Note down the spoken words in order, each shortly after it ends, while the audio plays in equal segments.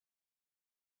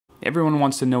Everyone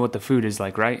wants to know what the food is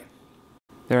like, right?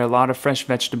 There are a lot of fresh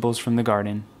vegetables from the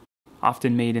garden,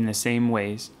 often made in the same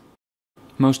ways.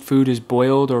 Most food is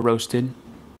boiled or roasted.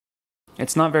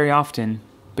 It's not very often,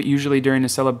 but usually during a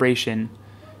celebration,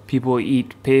 people will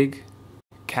eat pig,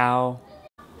 cow,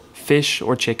 fish,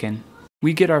 or chicken.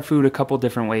 We get our food a couple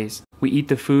different ways. We eat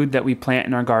the food that we plant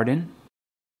in our garden.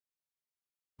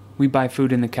 We buy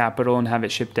food in the capital and have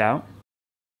it shipped out.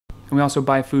 And we also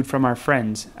buy food from our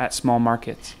friends at small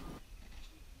markets.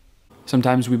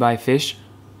 Sometimes we buy fish.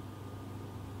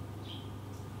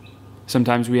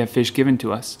 Sometimes we have fish given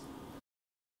to us.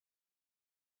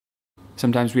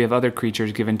 Sometimes we have other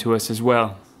creatures given to us as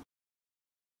well.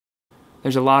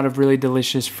 There's a lot of really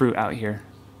delicious fruit out here.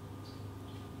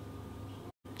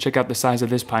 Check out the size of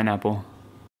this pineapple.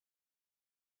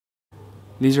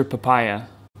 These are papaya,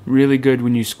 really good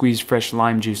when you squeeze fresh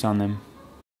lime juice on them.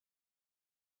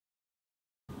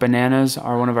 Bananas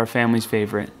are one of our family's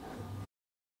favorite.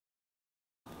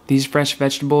 These fresh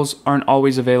vegetables aren't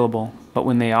always available, but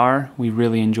when they are, we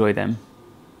really enjoy them.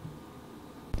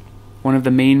 One of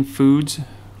the main foods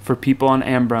for people on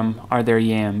Ambrym are their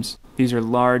yams. These are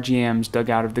large yams dug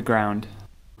out of the ground.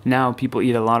 Now people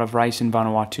eat a lot of rice in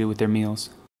Vanuatu with their meals.